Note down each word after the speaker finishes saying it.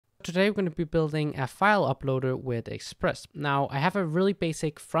today we're going to be building a file uploader with Express. Now I have a really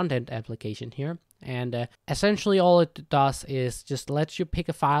basic front-end application here, and essentially all it does is just lets you pick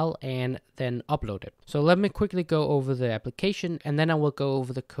a file and then upload it. So let me quickly go over the application and then I will go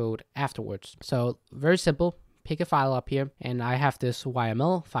over the code afterwards. So very simple. Pick a file up here, and I have this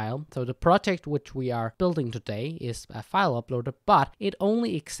YML file. So the project which we are building today is a file uploader, but it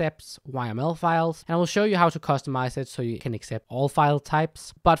only accepts YML files, and I will show you how to customize it so you can accept all file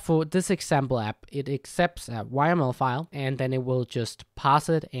types. But for this example app, it accepts a YML file, and then it will just parse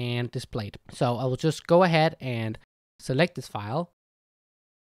it and display it. So I will just go ahead and select this file,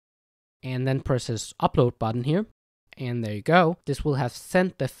 and then press this upload button here. And there you go. This will have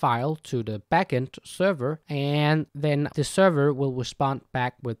sent the file to the backend server, and then the server will respond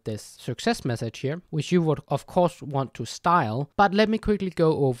back with this success message here, which you would of course want to style. But let me quickly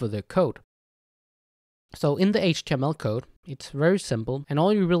go over the code. So in the HTML code, it's very simple, and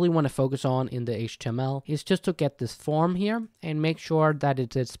all you really want to focus on in the HTML is just to get this form here and make sure that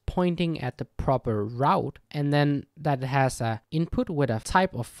it is pointing at the proper route, and then that it has an input with a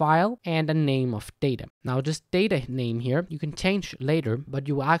type of file and a name of data. Now this data name here you can change later, but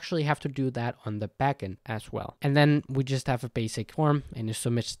you actually have to do that on the backend as well. And then we just have a basic form, and it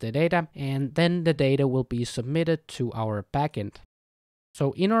submits the data, and then the data will be submitted to our backend.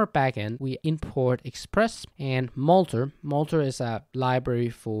 So in our backend, we import Express and Multer. Multer is a library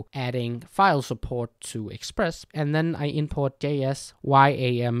for adding file support to Express. And then I import JS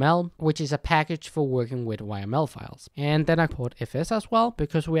YAML, which is a package for working with YML files. And then I import FS as well,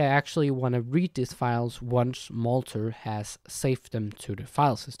 because we actually want to read these files once Multer has saved them to the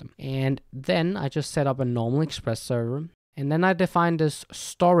file system. And then I just set up a normal Express server. And then I define this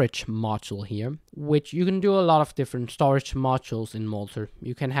storage module here, which you can do a lot of different storage modules in Multer.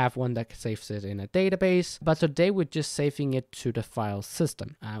 You can have one that saves it in a database, but today we're just saving it to the file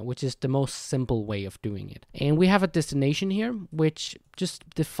system, which is the most simple way of doing it. And we have a destination here, which just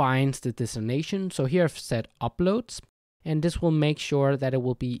defines the destination. So here I've set uploads. And this will make sure that it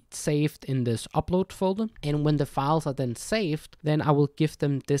will be saved in this upload folder. And when the files are then saved, then I will give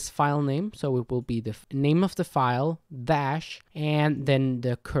them this file name. So it will be the name of the file, dash, and then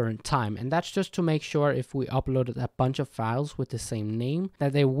the current time. And that's just to make sure if we uploaded a bunch of files with the same name,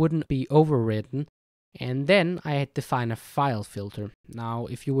 that they wouldn't be overwritten. And then I define a file filter. Now,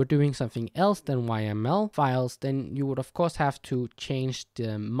 if you were doing something else than YML files, then you would of course have to change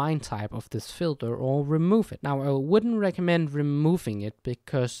the MIME type of this filter or remove it. Now, I wouldn't recommend removing it,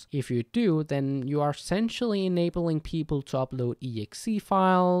 because if you do, then you are essentially enabling people to upload exe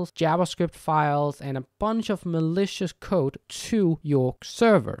files, JavaScript files, and a bunch of malicious code to your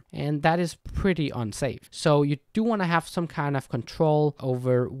server. And that is pretty unsafe. So you do want to have some kind of control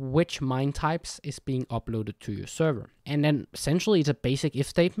over which MIME types is being uploaded to your server. And then essentially it's a basic if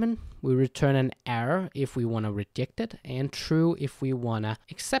statement. We return an error if we want to reject it, and true if we want to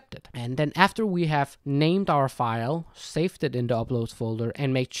accept it. And then after we have named our file, saved it in the uploads folder,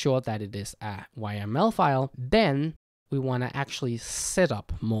 and made sure that it is a YML file, then we want to actually set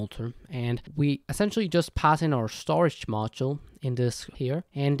up Multer, and we essentially just pass in our storage module in this here,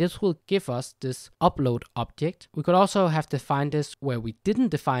 and this will give us this upload object. We could also have defined this where we didn't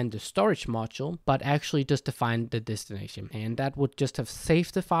define the storage module, but actually just defined the destination, and that would just have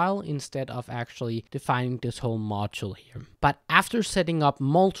saved the file instead of actually defining this whole module here. But after setting up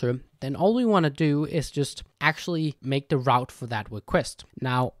Multer, then all we want to do is just actually make the route for that request.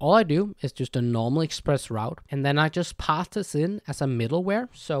 Now, all I do is just a normal Express route, and then I just pass this in as a middleware.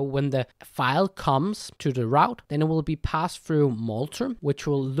 So when the file comes to the route, then it will be passed through Multer, which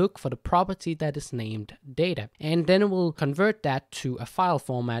will look for the property that is named data. And then it will convert that to a file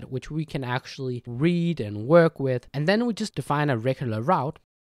format, which we can actually read and work with. And then we just define a regular route.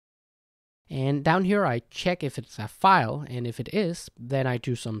 And down here I check if it's a file, and if it is, then I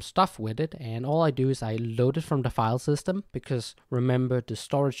do some stuff with it. And all I do is I load it from the file system, because remember the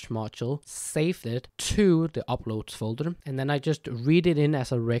storage module saved it to the uploads folder. And then I just read it in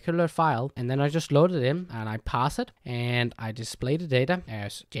as a regular file, and then I just load it in and I pass it, and I display the data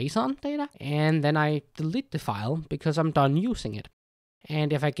as JSON data, and then I delete the file because I'm done using it.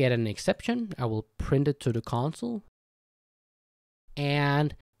 And if I get an exception, I will print it to the console.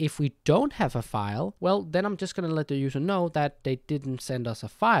 And if we don't have a file, well, then I'm just going to let the user know that they didn't send us a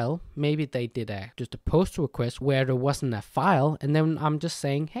file. Maybe they did just a post request where there wasn't a file, and then I'm just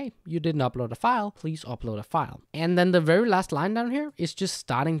saying, hey, you didn't upload a file, please upload a file. And then the very last line down here is just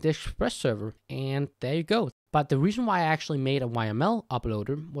starting the Express server, and there you go. But the reason why I actually made a YML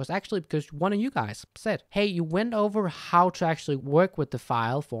uploader was actually because one of you guys said, hey, you went over how to actually work with the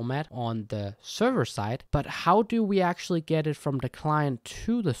file format on the server side, but how do we actually get it from the client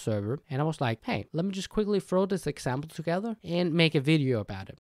to the server? And I was like, hey, let me just quickly throw this example together and make a video about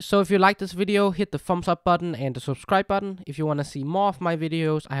it. So if you like this video, hit the thumbs up button and the subscribe button. If you want to see more of my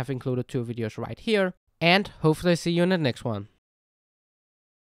videos, I have included 2 videos right here. And hopefully see you in the next one.